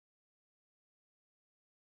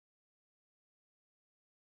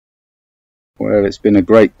Well, it's been a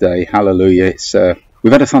great day. Hallelujah.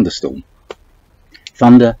 We've had a thunderstorm.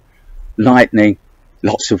 Thunder, lightning,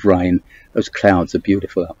 lots of rain. Those clouds are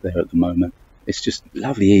beautiful up there at the moment. It's just a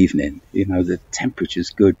lovely evening. You know, the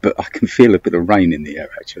temperature's good, but I can feel a bit of rain in the air,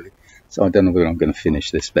 actually. So I don't know whether I'm going to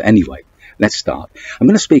finish this. But anyway, let's start. I'm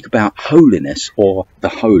going to speak about holiness or the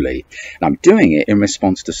holy. And I'm doing it in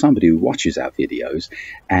response to somebody who watches our videos.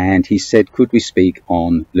 And he said, could we speak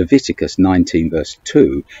on Leviticus 19 verse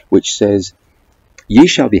 2, which says, "Ye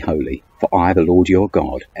shall be holy, for I, the Lord your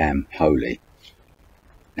God, am holy."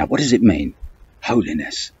 Now, what does it mean?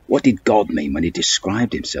 Holiness. What did God mean when he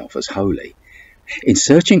described himself as holy? In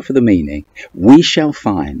searching for the meaning, we shall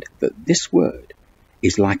find that this word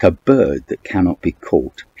is like a bird that cannot be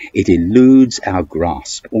caught. It eludes our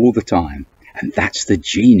grasp all the time. And that's the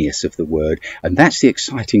genius of the word. And that's the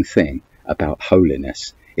exciting thing about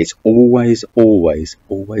holiness. It's always, always,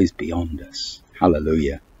 always beyond us.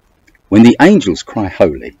 Hallelujah. When the angels cry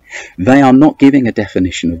holy, they are not giving a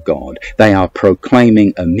definition of God. They are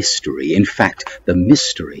proclaiming a mystery. In fact, the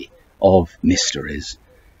mystery of mysteries.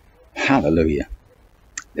 Hallelujah.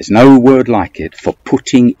 There's no word like it for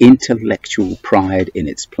putting intellectual pride in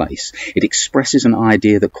its place. It expresses an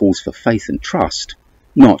idea that calls for faith and trust,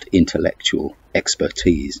 not intellectual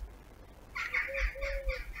expertise.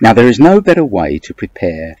 Now, there is no better way to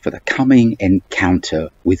prepare for the coming encounter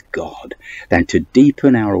with God than to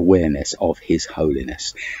deepen our awareness of his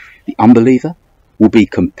holiness. The unbeliever will be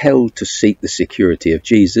compelled to seek the security of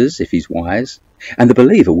Jesus if he's wise, and the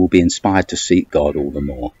believer will be inspired to seek God all the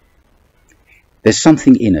more. There's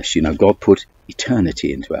something in us, you know, God put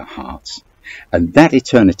eternity into our hearts, and that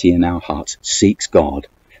eternity in our hearts seeks God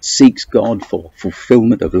for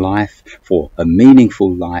fulfillment of life, for a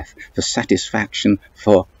meaningful life, for satisfaction,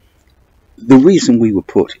 for the reason we were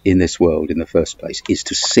put in this world in the first place is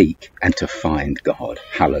to seek and to find God.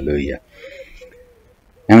 Hallelujah.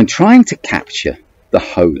 Now, in trying to capture the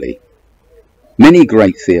holy, many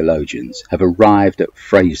great theologians have arrived at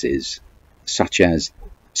phrases such as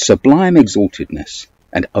sublime exaltedness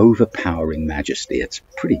and overpowering majesty. It's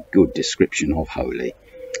a pretty good description of holy.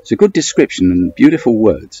 It's a good description and beautiful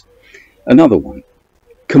words. Another one,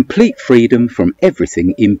 complete freedom from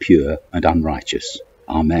everything impure and unrighteous.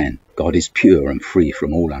 Amen. God is pure and free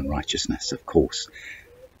from all unrighteousness, of course.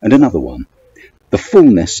 And another one, the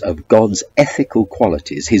fullness of God's ethical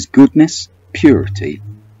qualities, his goodness, purity,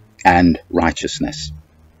 and righteousness.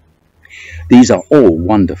 These are all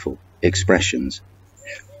wonderful expressions.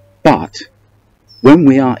 But when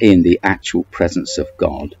we are in the actual presence of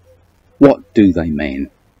God, what do they mean?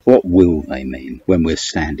 What will they mean when we're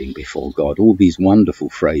standing before God? All these wonderful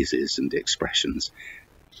phrases and expressions.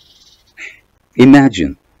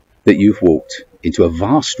 Imagine that you've walked into a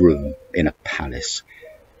vast room in a palace,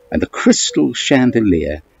 and the crystal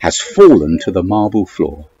chandelier has fallen to the marble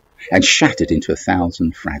floor and shattered into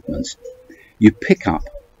 1,000 fragments. You pick up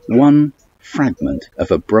one fragment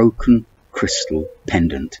of a broken crystal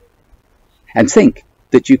pendant and think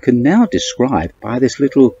that you can now describe by this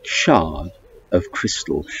little shard of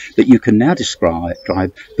crystal, that you can now describe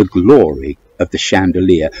the glory of the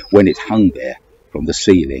chandelier when it hung there from the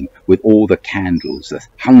ceiling with all the candles, the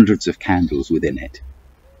hundreds of candles within it,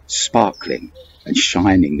 sparkling and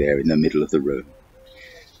shining there in the middle of the room.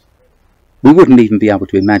 We wouldn't even be able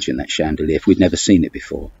to imagine that chandelier if we'd never seen it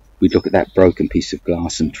before. We'd look at that broken piece of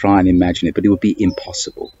glass and try and imagine it, but it would be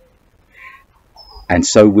impossible. And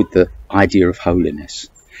so with the idea of holiness,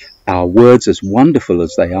 our words, as wonderful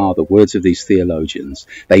as they are, the words of these theologians,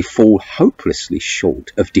 they fall hopelessly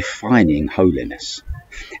short of defining holiness.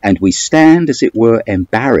 And we stand, as it were,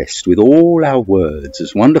 embarrassed with all our words,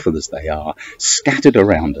 as wonderful as they are, scattered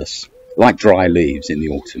around us like dry leaves in the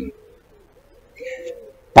autumn.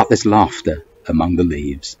 But there's laughter among the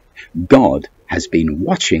leaves. God has been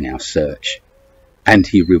watching our search, and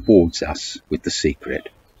he rewards us with the secret.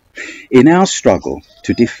 In our struggle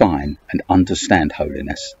to define and understand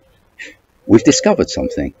holiness, we've discovered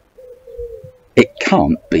something. It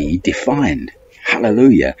can't be defined.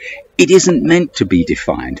 Hallelujah. It isn't meant to be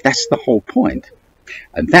defined. That's the whole point.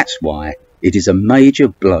 And that's why it is a major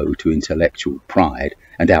blow to intellectual pride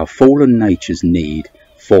and our fallen nature's need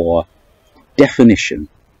for definition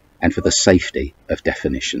and for the safety of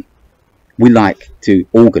definition. We like to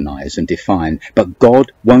organize and define, but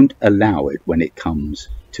God won't allow it when it comes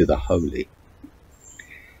to the holy.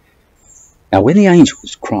 Now, when the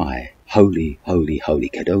angels cry, "Holy, holy, holy,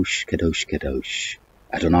 Kadosh, Kadosh, Kadosh,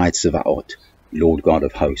 Adonai Tzevaot, Lord God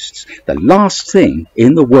of hosts," the last thing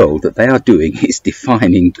in the world that they are doing is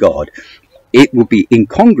defining God. It would be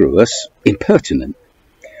incongruous, impertinent,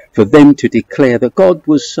 for them to declare that God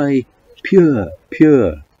was, say, pure,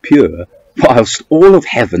 pure, pure, whilst all of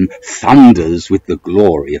heaven thunders with the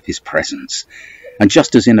glory of his presence, and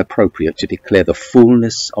just as inappropriate to declare the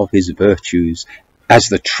fullness of his virtues as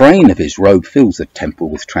the train of his robe fills the temple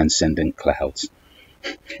with transcendent clouds.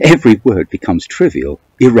 Every word becomes trivial,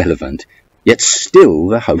 irrelevant, yet still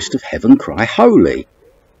the host of heaven cry, holy.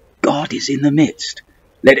 God is in the midst.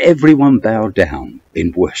 Let everyone bow down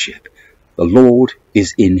in worship. The Lord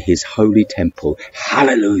is in his holy temple.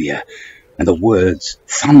 Hallelujah. And the words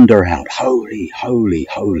thunder out, holy, holy,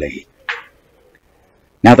 holy.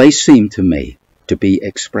 Now they seem to me to be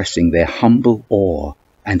expressing their humble awe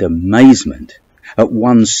and amazement at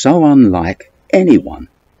one so unlike anyone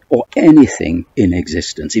or anything in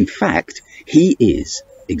existence. In fact, he is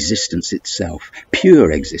existence itself,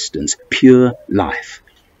 pure existence, pure life.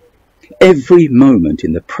 Every moment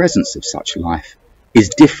in the presence of such life is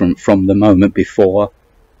different from the moment before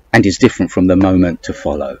and is different from the moment to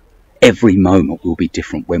follow. Every moment will be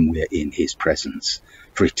different when we're in his presence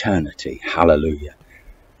for eternity. Hallelujah.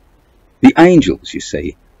 The angels, you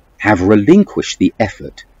see, have relinquished the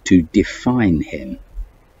effort to define him,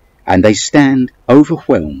 and they stand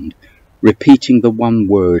overwhelmed, repeating the one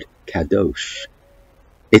word, kadosh.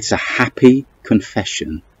 It's a happy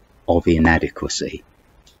confession of inadequacy.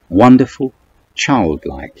 Wonderful,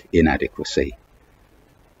 childlike inadequacy.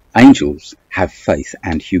 Angels have faith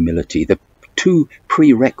and humility, the two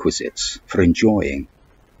prerequisites for enjoying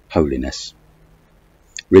holiness.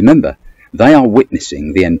 Remember, they are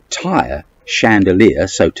witnessing the entire chandelier,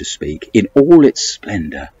 so to speak, in all its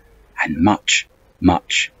splendour and much,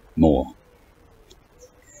 much more.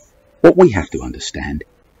 What we have to understand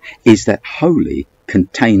is that holy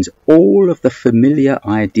contains all of the familiar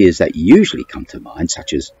ideas that usually come to mind,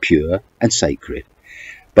 such as pure and sacred,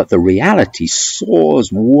 but the reality soars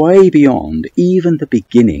way beyond even the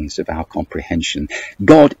beginnings of our comprehension.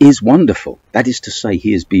 God is wonderful. That is to say,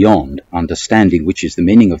 he is beyond understanding, which is the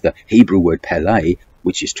meaning of the Hebrew word pele,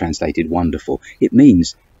 which is translated wonderful. It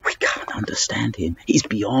means we can't understand him. He's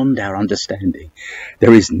beyond our understanding.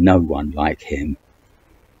 There is no one like him.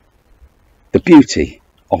 The beauty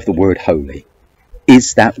of the word holy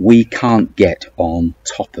is that we can't get on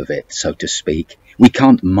top of it, so to speak. We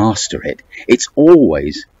can't master it. It's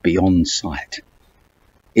always beyond sight.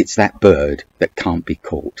 It's that bird that can't be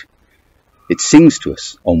caught. It sings to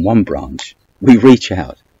us on one branch. We reach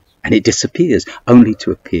out and it disappears, only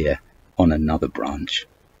to appear on another branch.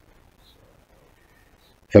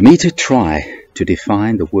 For me to try to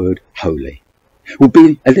define the word holy would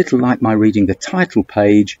be a little like my reading the title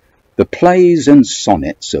page, The Plays and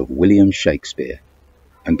Sonnets of William Shakespeare,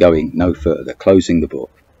 and going no further, closing the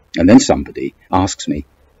book. And then somebody asks me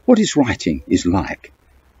what his writing is like,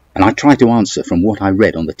 and I try to answer from what I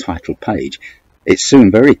read on the title page. It's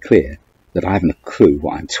soon very clear that I haven't a clue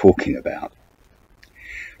what I'm talking about.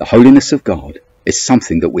 The holiness of God is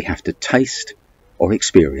something that we have to taste or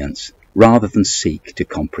experience rather than seek to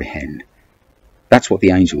comprehend. That's what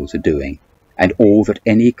the angels are doing, and all that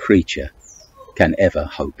any creature can ever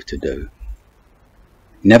hope to do.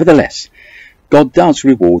 Nevertheless, God does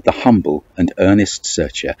reward the humble and earnest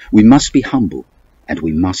searcher. We must be humble and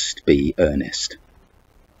we must be earnest.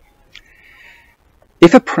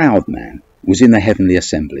 If a proud man was in the heavenly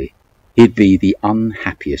assembly, he'd be the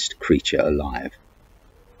unhappiest creature alive.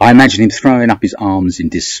 I imagine him throwing up his arms in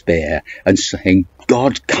despair and saying,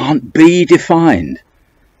 God can't be defined.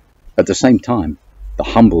 At the same time, the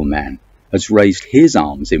humble man has raised his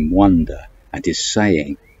arms in wonder and is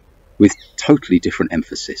saying, with totally different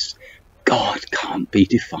emphasis, God can't be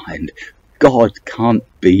defined. God can't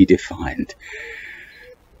be defined.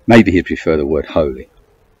 Maybe he'd prefer the word holy.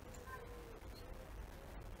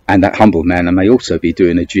 And that humble man may also be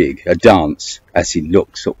doing a jig, a dance, as he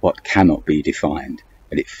looks at what cannot be defined,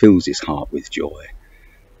 and it fills his heart with joy.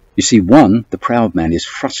 You see, one, the proud man, is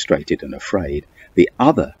frustrated and afraid. The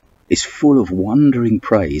other is full of wondering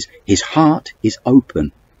praise. His heart is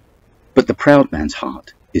open, but the proud man's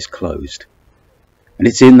heart is closed. And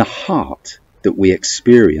it's in the heart that we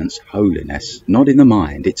experience holiness, not in the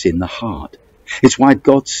mind, it's in the heart. It's why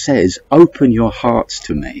God says, open your hearts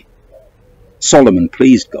to me. Solomon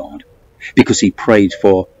pleased God because he prayed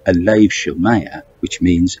for a lev shomea, which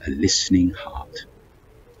means a listening heart.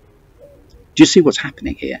 Do you see what's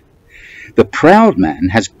happening here? The proud man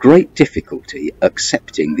has great difficulty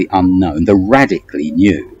accepting the unknown, the radically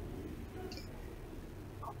new.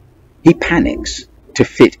 He panics to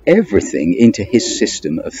fit everything into his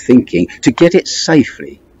system of thinking, to get it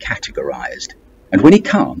safely categorized. And when he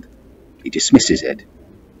can't, he dismisses it.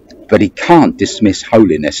 But he can't dismiss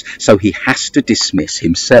holiness, so he has to dismiss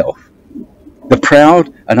himself. The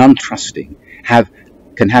proud and untrusting have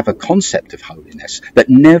can have a concept of holiness that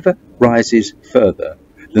never rises further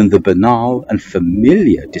than the banal and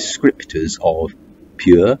familiar descriptors of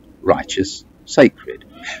pure, righteous, sacred.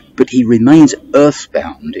 But he remains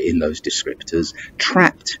earthbound in those descriptors,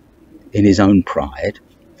 trapped in his own pride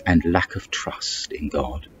and lack of trust in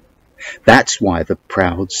God. That's why the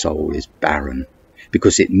proud soul is barren,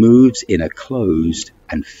 because it moves in a closed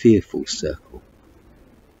and fearful circle.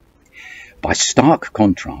 By stark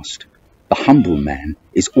contrast, the humble man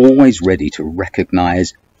is always ready to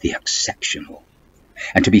recognize the exceptional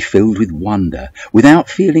and to be filled with wonder without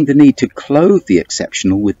feeling the need to clothe the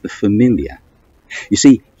exceptional with the familiar. You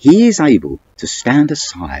see, he is able to stand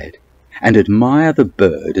aside and admire the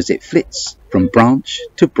bird as it flits from branch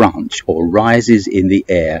to branch or rises in the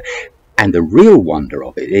air. And the real wonder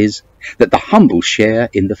of it is that the humble share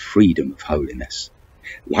in the freedom of holiness.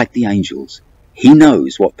 Like the angels, he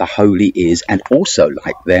knows what the holy is, and also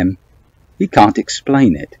like them, he can't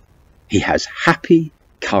explain it. He has happy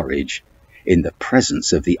courage in the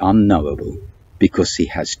presence of the unknowable because he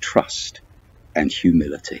has trust and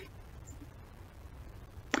humility.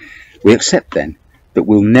 We accept then that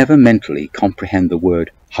we'll never mentally comprehend the word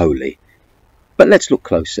holy, but let's look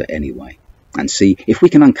closer anyway and see if we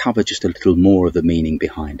can uncover just a little more of the meaning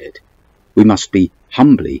behind it. We must be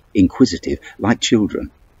humbly inquisitive, like children.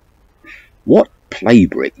 What play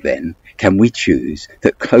brick, then, can we choose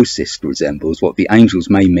that closest resembles what the angels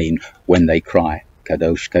may mean when they cry,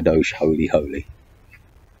 Kadosh, Kadosh, holy, holy?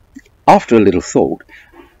 After a little thought,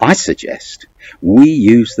 I suggest we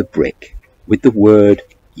use the brick with the word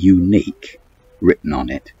unique written on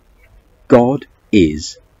it. God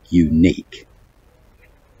is unique.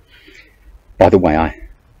 By the way, I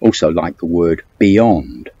also like the word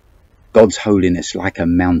beyond. God's holiness, like a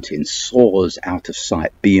mountain, soars out of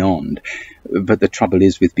sight beyond. But the trouble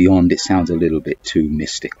is with beyond, it sounds a little bit too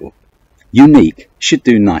mystical. Unique should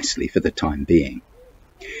do nicely for the time being.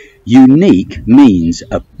 Unique means,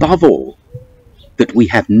 above all, that we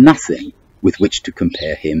have nothing with which to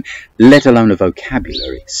compare him, let alone a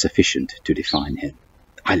vocabulary sufficient to define him.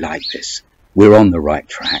 I like this. We're on the right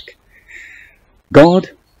track. God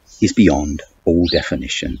is beyond all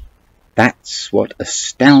definition. That's what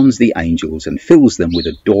astounds the angels and fills them with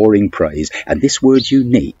adoring praise. And this word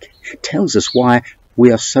unique tells us why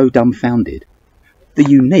we are so dumbfounded. The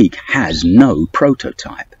unique has no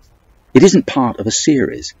prototype. It isn't part of a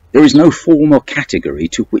series. There is no form or category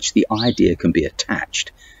to which the idea can be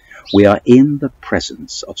attached. We are in the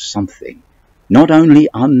presence of something not only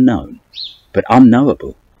unknown, but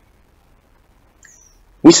unknowable.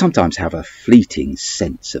 We sometimes have a fleeting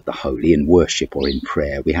sense of the holy in worship or in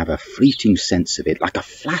prayer. We have a fleeting sense of it, like a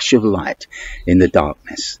flash of light in the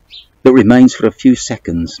darkness that remains for a few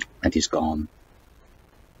seconds and is gone.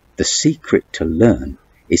 The secret to learn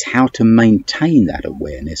is how to maintain that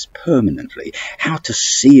awareness permanently, how to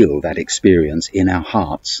seal that experience in our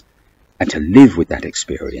hearts, and to live with that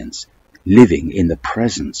experience, living in the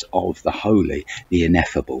presence of the holy, the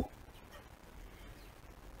ineffable.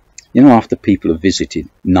 You know, after people have visited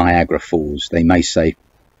Niagara Falls, they may say,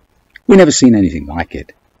 "We've never seen anything like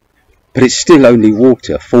it." But it's still only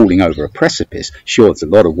water falling over a precipice. Sure, it's a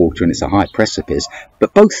lot of water and it's a high precipice,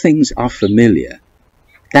 but both things are familiar.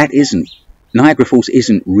 Niagara Falls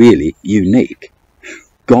isn't really unique.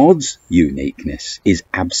 God's uniqueness is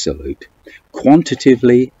absolute,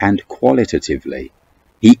 quantitatively and qualitatively.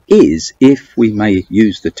 He is, if we may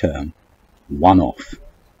use the term, one-off.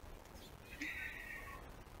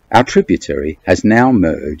 Our tributary has now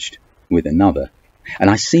merged with another, and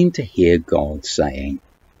I seem to hear God saying,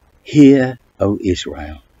 "Hear, O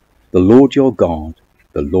Israel, the Lord your God,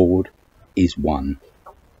 the Lord is one."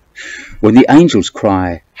 When the angels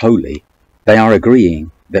cry, "Holy," they are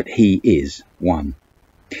agreeing that he is one,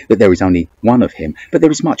 that there is only one of him, but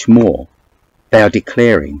there is much more. They are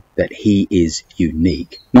declaring that he is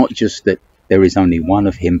unique, not just that there is only one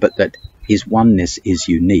of him, but that his oneness is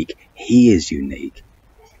unique. He is unique.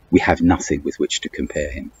 We have nothing with which to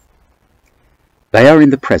compare him. They are in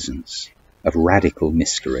the presence of radical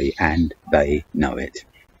mystery, and they know it.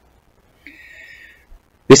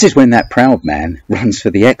 This is when that proud man runs for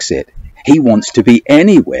the exit. He wants to be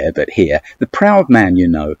anywhere but here. The proud man, you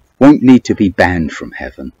know, won't need to be banned from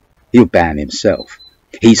heaven. He'll ban himself.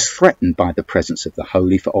 He's threatened by the presence of the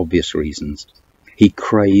holy for obvious reasons. He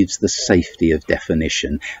craves the safety of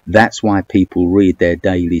definition. That's why people read their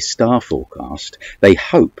daily star forecast. They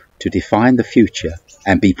hope to define the future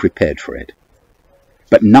and be prepared for it.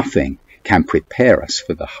 But nothing can prepare us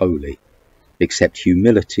for the holy except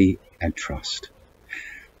humility and trust.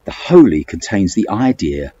 The holy contains the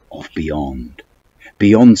idea of beyond.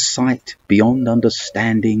 beyond sight, beyond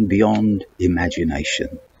understanding, beyond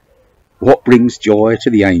imagination. What brings joy to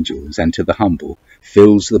the angels and to the humble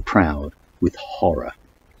fills the proud with horror.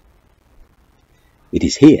 It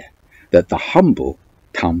is here that the humble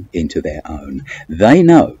come into their own. They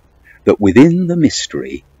know that within the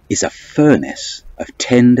mystery is a furnace of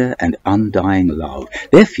tender and undying love.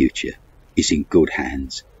 Their future is in good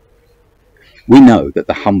hands. We know that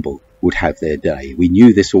the humble would have their day. We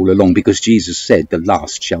knew this all along because Jesus said the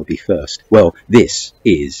last shall be first. Well, this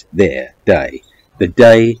is their day, the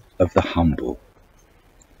day of the humble.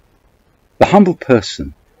 The humble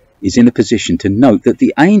person is in a position to note that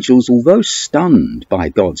the angels, although stunned by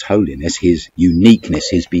God's holiness, his uniqueness,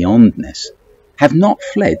 his beyondness, have not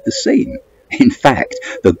fled the scene. In fact,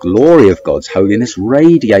 the glory of God's holiness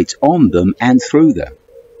radiates on them and through them.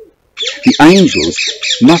 The angels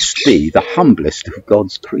must be the humblest of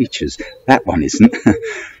God's creatures. That one isn't.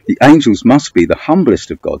 The angels must be the humblest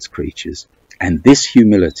of God's creatures, and this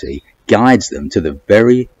humility guides them to the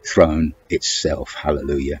very throne itself.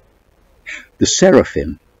 Hallelujah. The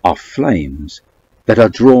seraphim are flames that are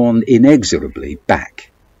drawn inexorably back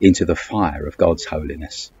into the fire of God's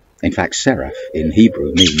holiness. In fact, seraph in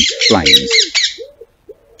Hebrew means flames.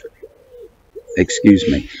 Excuse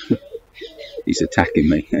me. He's attacking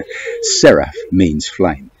me. Seraph means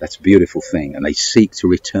flame. That's a beautiful thing. And they seek to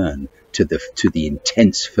return to the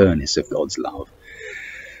intense furnace of God's love.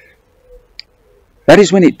 That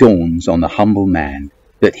is when it dawns on the humble man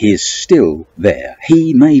that he is still there.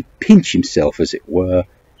 He may pinch himself, as it were,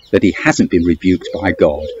 that he hasn't been rebuked by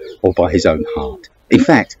God or by his own heart. In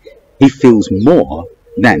fact, he feels more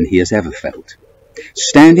than he has ever felt.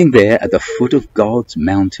 Standing there at the foot of God's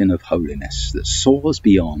mountain of holiness that soars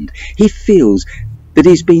beyond, he feels that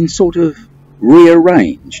he's been sort of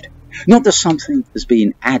rearranged. Not that something has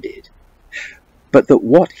been added, but that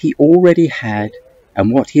what he already had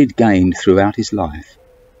and what he had gained throughout his life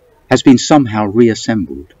has been somehow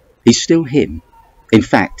reassembled. He's still him. In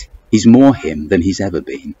fact, he's more him than he's ever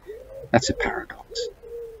been. That's a paradox.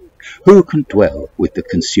 Who can dwell with the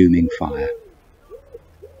consuming fire?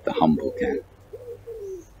 The humble can.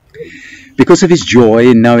 Because of his joy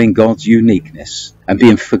in knowing God's uniqueness and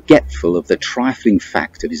being forgetful of the trifling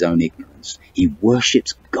fact of his own ignorance, he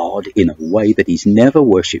worships God in a way that he's never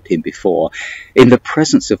worshipped him before. In the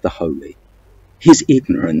presence of the holy, his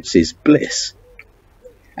ignorance is bliss.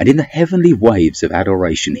 And in the heavenly waves of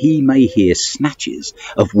adoration, he may hear snatches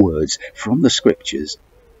of words from the scriptures.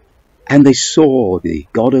 And they saw the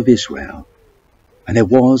God of Israel, and there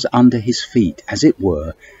was under his feet, as it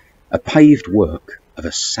were, a paved work of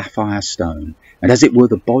a sapphire stone, and as it were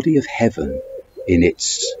the body of heaven in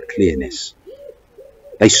its clearness.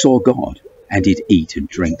 They saw God, and did eat and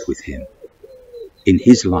drink with him. In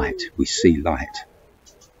his light we see light.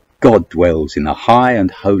 God dwells in a high and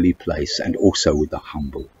holy place, and also with the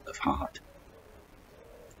humble of heart.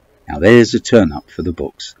 Now there's a turn up for the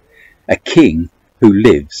books. A king who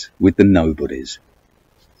lives with the nobodies.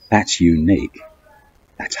 That's unique.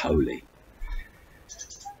 That's holy.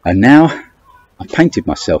 And now I painted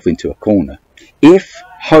myself into a corner. If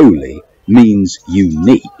holy means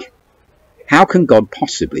unique, how can God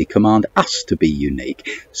possibly command us to be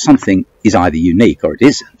unique? Something is either unique or it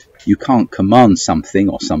isn't. You can't command something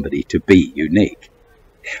or somebody to be unique.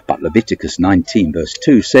 But Leviticus 19 verse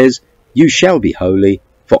 2 says, "You shall be holy,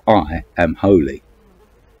 for I am holy."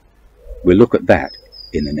 We'll look at that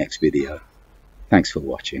in the next video. Thanks for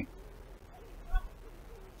watching.